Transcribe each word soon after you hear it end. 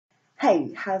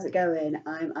Hey, how's it going?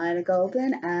 I'm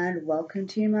IlaGolden and welcome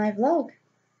to my vlog.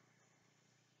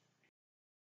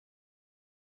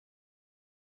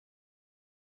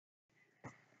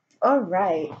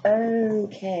 Alright,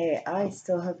 okay, I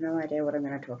still have no idea what I'm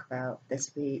going to talk about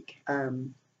this week. I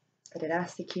did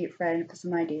ask the cute friend for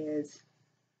some ideas,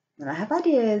 and I have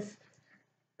ideas,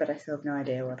 but I still have no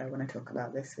idea what I want to talk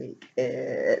about this week.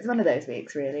 It's one of those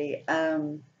weeks, really.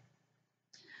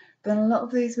 But a lot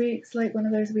of these weeks, like one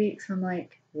of those weeks, I'm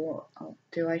like, what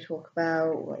do I talk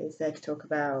about? What is there to talk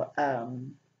about? I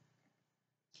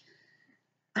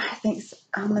think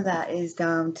some of that is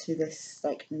down to this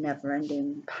like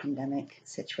never-ending pandemic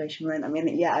situation we're in. I mean,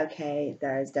 yeah, okay,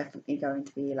 there is definitely going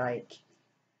to be like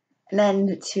an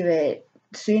end to it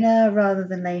sooner rather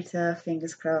than later.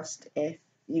 Fingers crossed if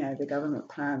the government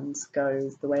plans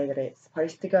goes the way that it's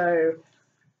supposed to go.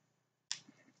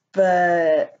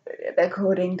 But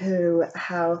according to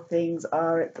how things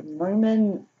are at the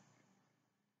moment,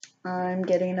 I'm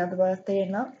getting another birthday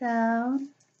in lockdown.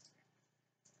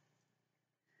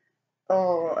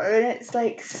 Oh, and it's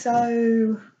like it's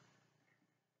so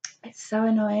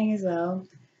annoying as well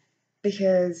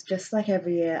because just like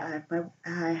every year,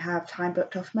 I have time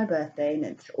booked off my birthday, and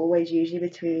it's always usually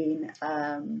between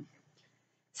 7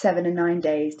 and 9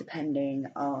 days, depending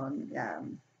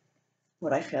on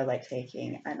what I feel like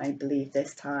taking. And I believe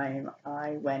this time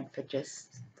I went for just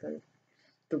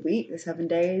the week, the 7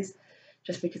 days,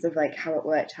 just because of like how it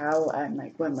worked out and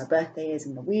like when my birthday is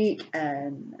in the week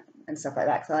and stuff like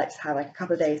that. So I like to have like a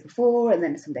couple of days before and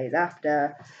then some days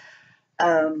after.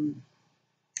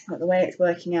 But the way it's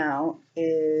working out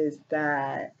is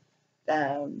that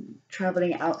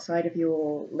traveling outside of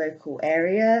your local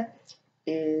area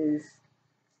is,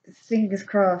 fingers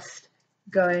crossed,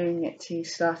 going to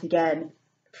start again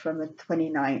from the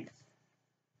 29th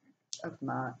of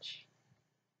March,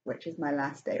 which is my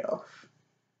last day off.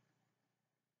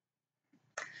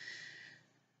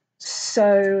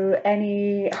 So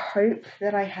any hope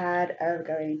that I had of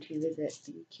going to visit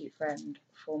the cute friend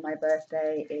for my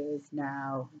birthday is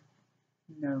now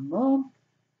no more.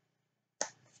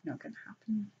 It's not going to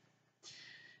happen.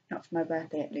 Not for my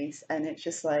birthday, at least. And it's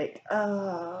just like,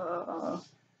 oh,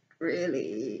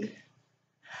 really?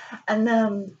 And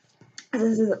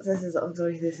this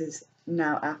is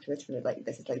now afterwards, for like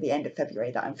this is like the end of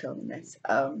February that I'm filming this.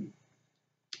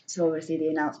 So obviously the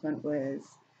announcement was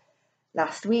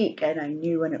last week, and I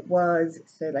knew when it was.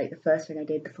 So like the first thing I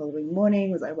did the following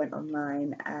morning was I went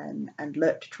online and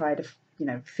looked to try to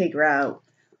figure out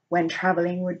when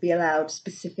traveling would be allowed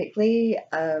specifically,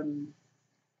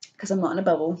 because I'm not in a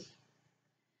bubble.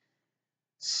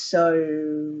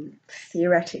 So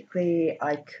theoretically,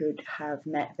 I could have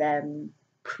met them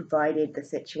provided the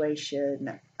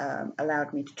situation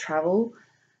allowed me to travel.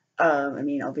 I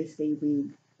mean, obviously, we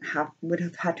would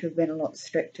have had to have been a lot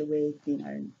stricter with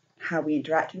how we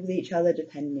interacted with each other,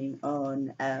 depending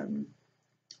on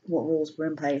what rules were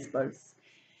in place, both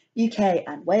UK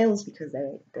and Wales, because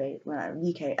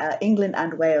England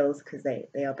and Wales, because they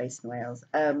are based in Wales.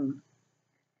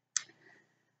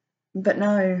 But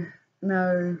no,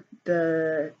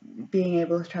 the being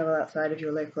able to travel outside of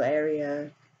your local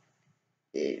area,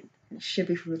 it should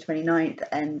be from the 29th,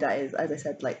 and that is, as I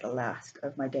said, like the last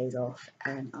of my days off,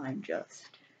 and I'm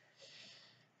just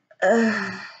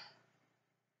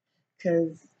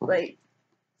because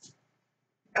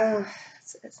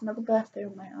it's another birthday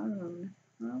on my own.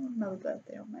 Another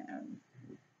birthday on my own,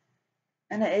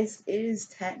 and it is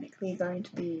technically going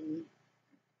to be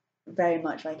very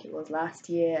much like it was last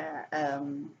year.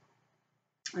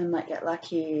 I might get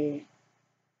lucky.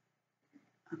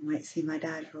 I might see my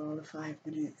dad for all of 5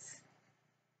 minutes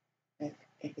if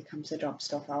it comes to drop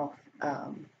stuff off.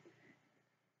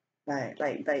 Like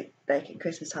at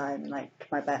Christmas time, like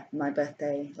my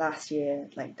birthday last year,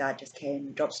 like Dad just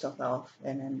came, dropped stuff off,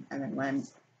 and then went.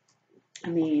 I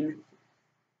mean,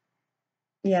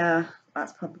 yeah,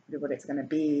 that's probably what it's going to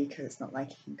be, because it's not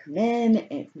like he can come in,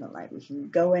 it's not like we can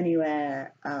go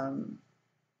anywhere.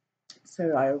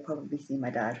 So I will probably see my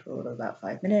dad for all of about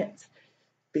 5 minutes,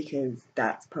 because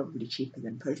that's probably cheaper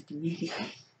than posting me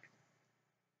anything.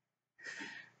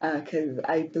 Because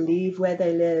I believe where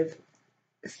they live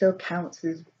still counts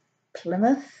as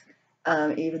Plymouth,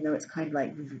 even though it's kind of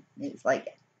like it's like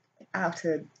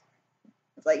outer,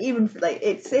 it's like even like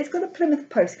it's got a Plymouth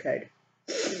postcode,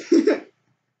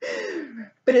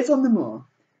 but it's on the moor.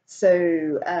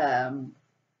 So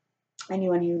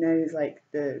anyone who knows like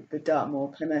the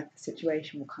Dartmoor Plymouth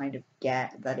situation will kind of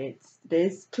get that it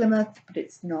is Plymouth, but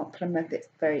it's not Plymouth. It's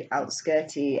very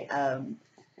outskirty, and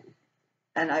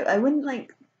I wouldn't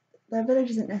like their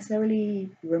village isn't necessarily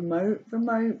remote,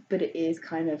 but it is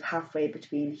kind of halfway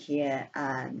between here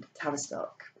and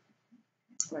Tavistock.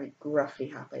 Like roughly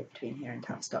halfway between here and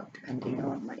Tavistock, depending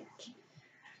on like,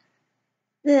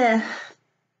 yeah,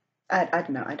 I don't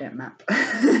know, I don't map.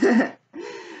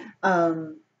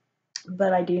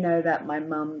 But I do know that my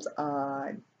mums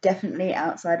are definitely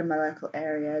outside of my local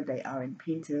area. They are in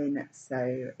Peenton,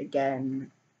 so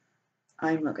again,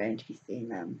 I'm not going to be seeing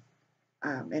them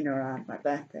in or around my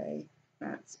birthday.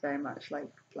 That's very much like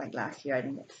last year. I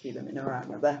didn't get to see them in or around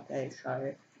my birthday,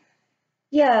 so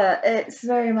yeah, it's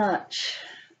very much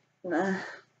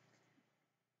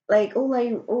like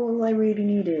all I really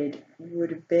needed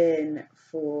would have been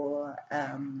for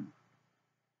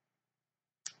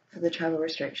the travel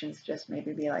restrictions to just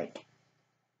maybe be like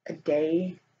a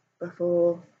day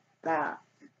before that,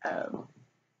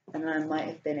 and I might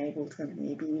have been able to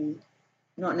maybe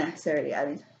not necessarily. I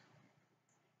mean,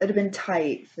 it'd have been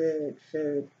tight for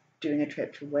doing a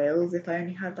trip to Wales if I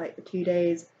only had like the 2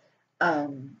 days.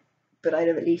 But I'd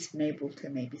have at least been able to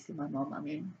maybe see my mom. I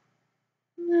mean,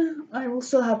 I will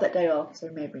still have that day off, so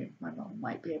maybe my mom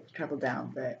might be able to travel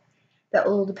down, but that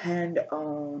will all depend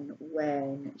on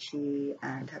when she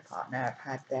and her partner have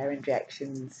had their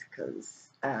injections, because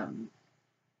her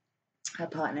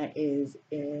partner is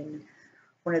in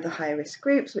one of the high risk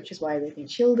groups, which is why they've been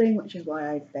shielding, which is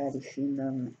why I've barely seen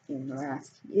them in the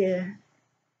last year.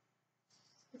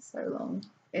 It's so long.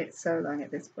 It's so long at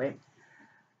this point.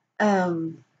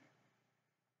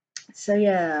 So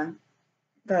yeah,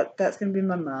 that's gonna be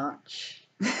my March.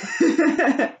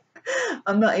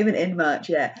 I'm not even in March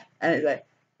yet, and it's like,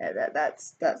 yeah,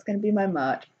 that's gonna be my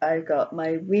March. I've got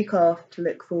my week off to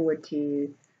look forward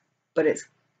to, but it's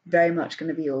very much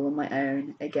gonna be all on my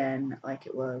own again, like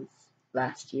it was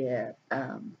last year.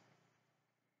 I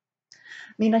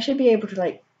mean, I should be able to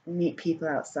like meet people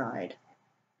outside,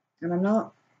 and I'm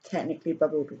not technically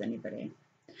bubbled with anybody.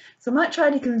 So I might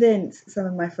try to convince some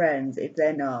of my friends, if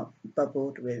they're not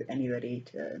bubbled with anybody,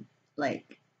 to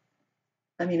like.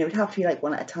 I mean, it would have to be like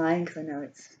one at a time, because I know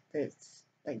it's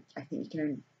like, I think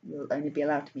you'll only be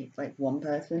allowed to meet like one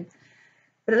person.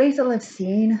 But at least I'll have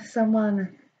seen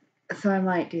someone, so I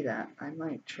might do that. I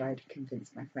might try to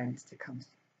convince my friends to come,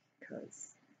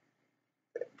 because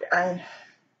I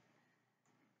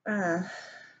uh,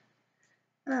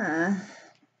 uh,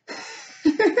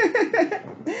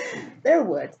 there are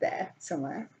words there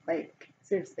somewhere, like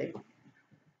seriously.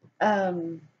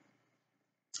 Um,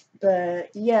 but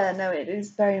yeah, no, it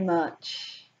is very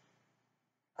much.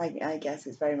 I guess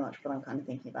it's very much what I'm kind of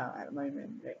thinking about at the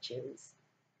moment, which is,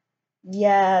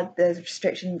 yeah, the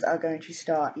restrictions are going to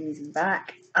start easing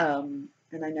back, and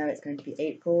I know it's going to be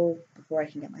April before I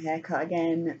can get my hair cut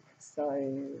again. So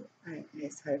I'm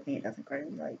just hoping it doesn't grow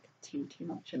like too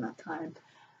much in that time.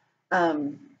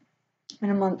 In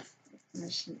a month,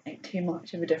 it shouldn't make too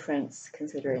much of a difference,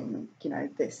 considering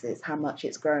this is how much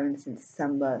it's grown since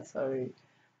December. So I'm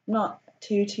not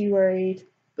too worried,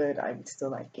 but I would still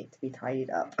like it to be tidied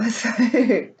up. So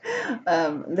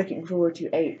looking forward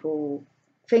to April.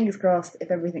 Fingers crossed,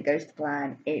 if everything goes to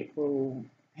plan, April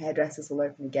hairdressers will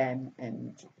open again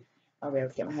and I'll be able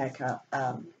to get my hair cut.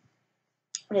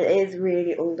 It is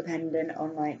really all dependent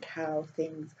on like how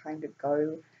things kind of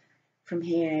go from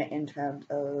here in terms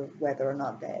of whether or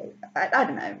not I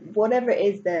don't know, whatever it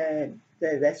is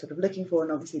they're sort of looking for,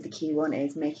 and obviously the key one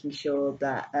is making sure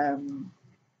that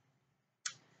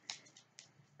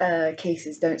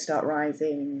cases don't start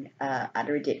rising at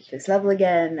a ridiculous level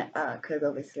again, because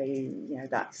obviously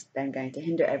that's then going to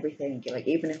hinder everything. Like,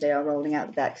 even if they are rolling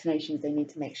out the vaccinations, they need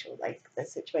to make sure like the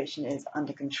situation is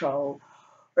under control,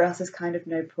 or else there's kind of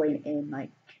no point in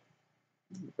like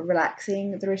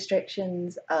relaxing the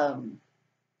restrictions.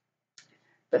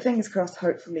 But fingers crossed,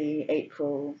 hopefully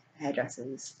April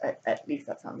hairdressers, at least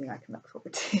that's something I can look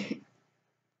forward to.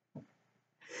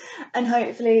 And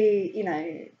hopefully,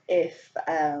 if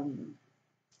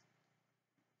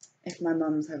my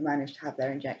mums have managed to have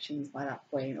their injections by that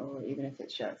point, or even if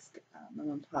it's just my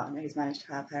mum's partner who's managed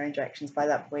to have her injections by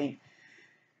that point,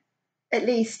 at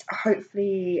least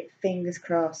hopefully, fingers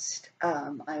crossed,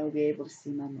 I will be able to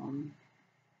see my mum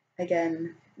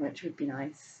again, which would be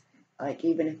nice. Like,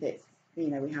 even if it's, we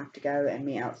have to go and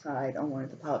meet outside on one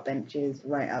of the park benches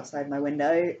right outside my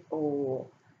window, or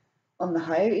on the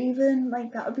hoe even,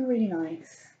 like, that would be really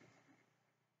nice.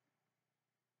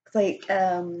 Like,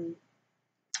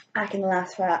 back in the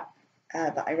last flat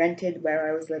that I rented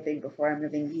where I was living before I'm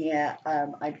living here,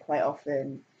 I'd quite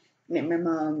often meet my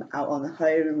mum out on the hoe,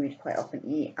 and we'd quite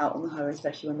often eat out on the hoe,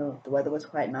 especially when the weather was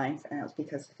quite nice, and that was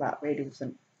because the flat really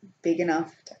wasn't big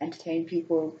enough to entertain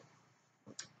people.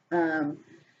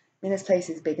 mean, this place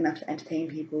is big enough to entertain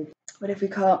people, but if we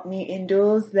can't meet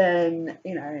indoors, then,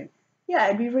 you know, yeah,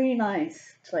 it'd be really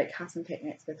nice to like have some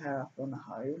picnics with her up on the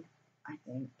Hoe. I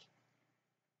think,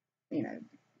 you know,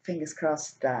 fingers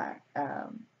crossed that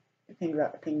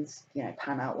things you know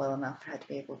pan out well enough for her to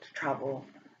be able to travel.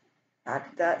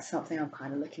 That's something I'm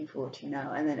kind of looking forward to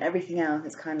now. And then everything else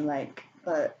is kind of like,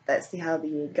 but let's see how the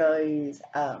year goes.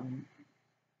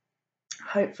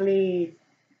 Hopefully,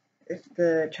 if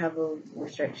the travel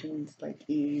restrictions like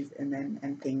ease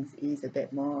and things ease a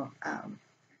bit more,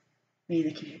 me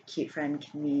and the cute friend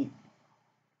can meet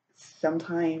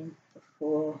sometime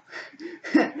before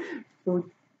before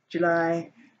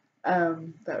July.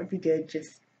 That would be good.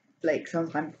 Just like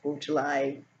sometime before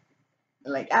July,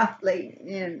 like after, like,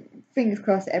 you know, fingers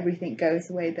crossed everything goes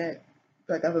the way that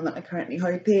the government are currently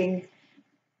hoping.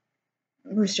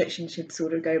 Restrictions should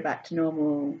sort of go back to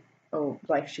normal, or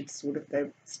life should sort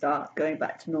of start going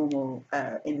back to normal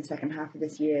in the second half of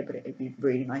this year. But it would be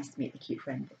really nice to meet the cute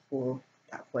friend before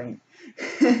that point.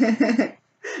 I'd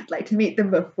like to meet them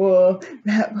before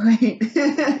that point.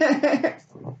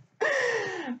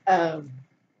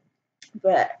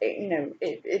 But you know,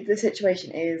 the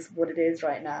situation is what it is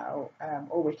right now.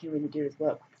 All we can really do is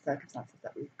work with the circumstances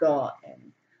that we've got,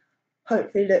 and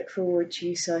hopefully look forward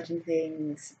to certain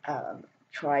things.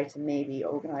 Try to maybe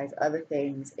organise other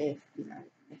things if, you know,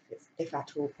 if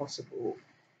at all possible.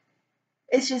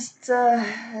 It's just a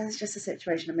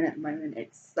situation I'm in at the moment.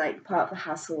 It's like part of the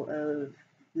hassle of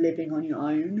living on your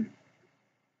own.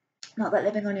 Not that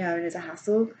living on your own is a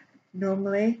hassle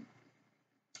normally,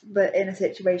 but in a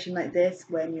situation like this,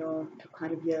 when you're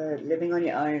living on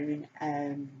your own,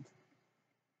 and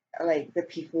like the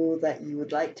people that you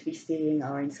would like to be seeing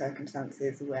are in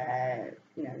circumstances where,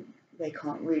 you know, they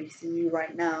can't really see you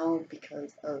right now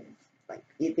because of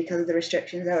the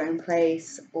restrictions that are in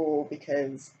place, or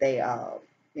because they are,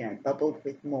 you know, bubbled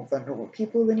with more vulnerable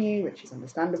people than you, which is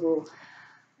understandable.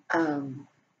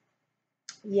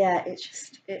 Yeah,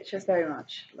 it's just very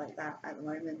much like that at the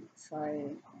moment.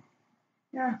 So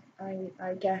yeah,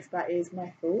 I guess that is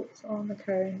my thoughts on the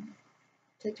current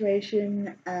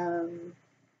situation.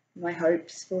 My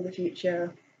hopes for the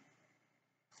future,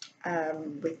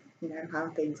 with, you know, how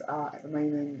things are at the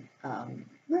moment.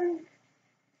 Well,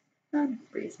 I'm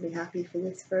reasonably happy for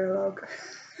this for a vlog.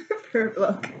 For a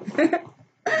vlog.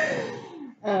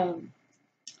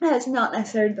 It's not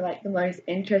necessarily like the most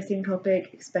interesting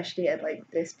topic, especially at like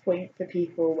this point for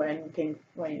people when you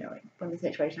know, like, when the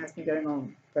situation has been going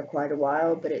on for quite a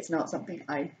while. But it's not something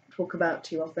I talk about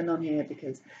too often on here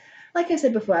because, like I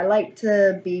said before, I like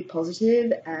to be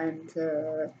positive and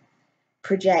to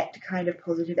project kind of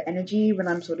positive energy when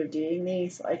I'm sort of doing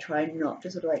these. So I try not to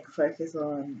sort of like focus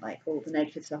on like all the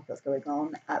negative stuff that's going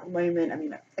on at the moment. I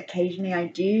mean, occasionally I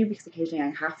do, because occasionally I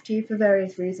have to for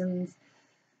various reasons.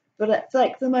 But for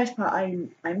like the most part,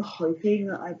 I'm hoping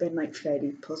that I've been like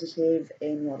fairly positive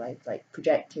in what I've like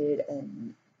projected,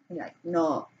 and, you know, like,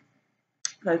 not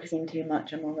focusing too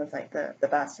much on all of like the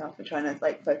bad stuff, and trying to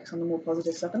like focus on the more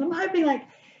positive stuff. And I'm hoping like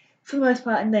for the most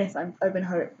part in this, I've been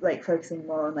like focusing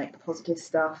more on like the positive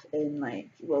stuff, in like,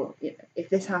 well, you know,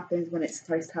 if this happens when it's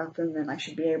supposed to happen, then I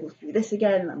should be able to do this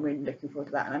again. And I'm really looking forward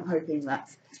to that, and I'm hoping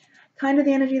that's kind of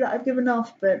the energy that I've given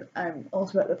off. But I'm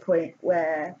also at the point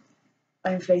where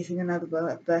I'm facing another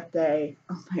birthday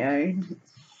on my own.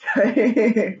 So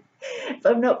if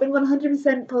I've not been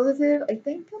 100% positive, I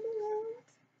think I'm around.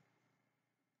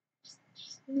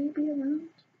 Just maybe around.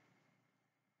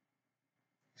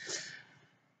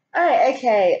 Alright,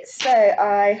 okay, so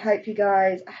I hope you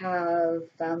guys have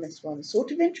found this one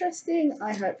sort of interesting.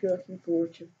 I hope you're looking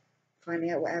forward to finding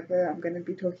out whatever I'm going to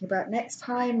be talking about next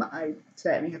time. I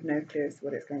certainly have no clue as to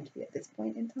what it's going to be at this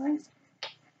point in time,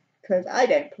 because I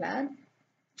don't plan.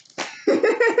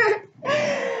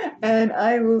 And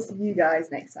I will see you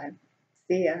guys next time.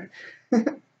 See ya.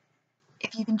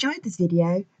 If you've enjoyed this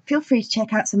video, feel free to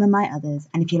check out some of my others,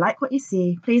 and if you like what you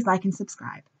see, please like and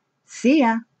subscribe. See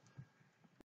ya!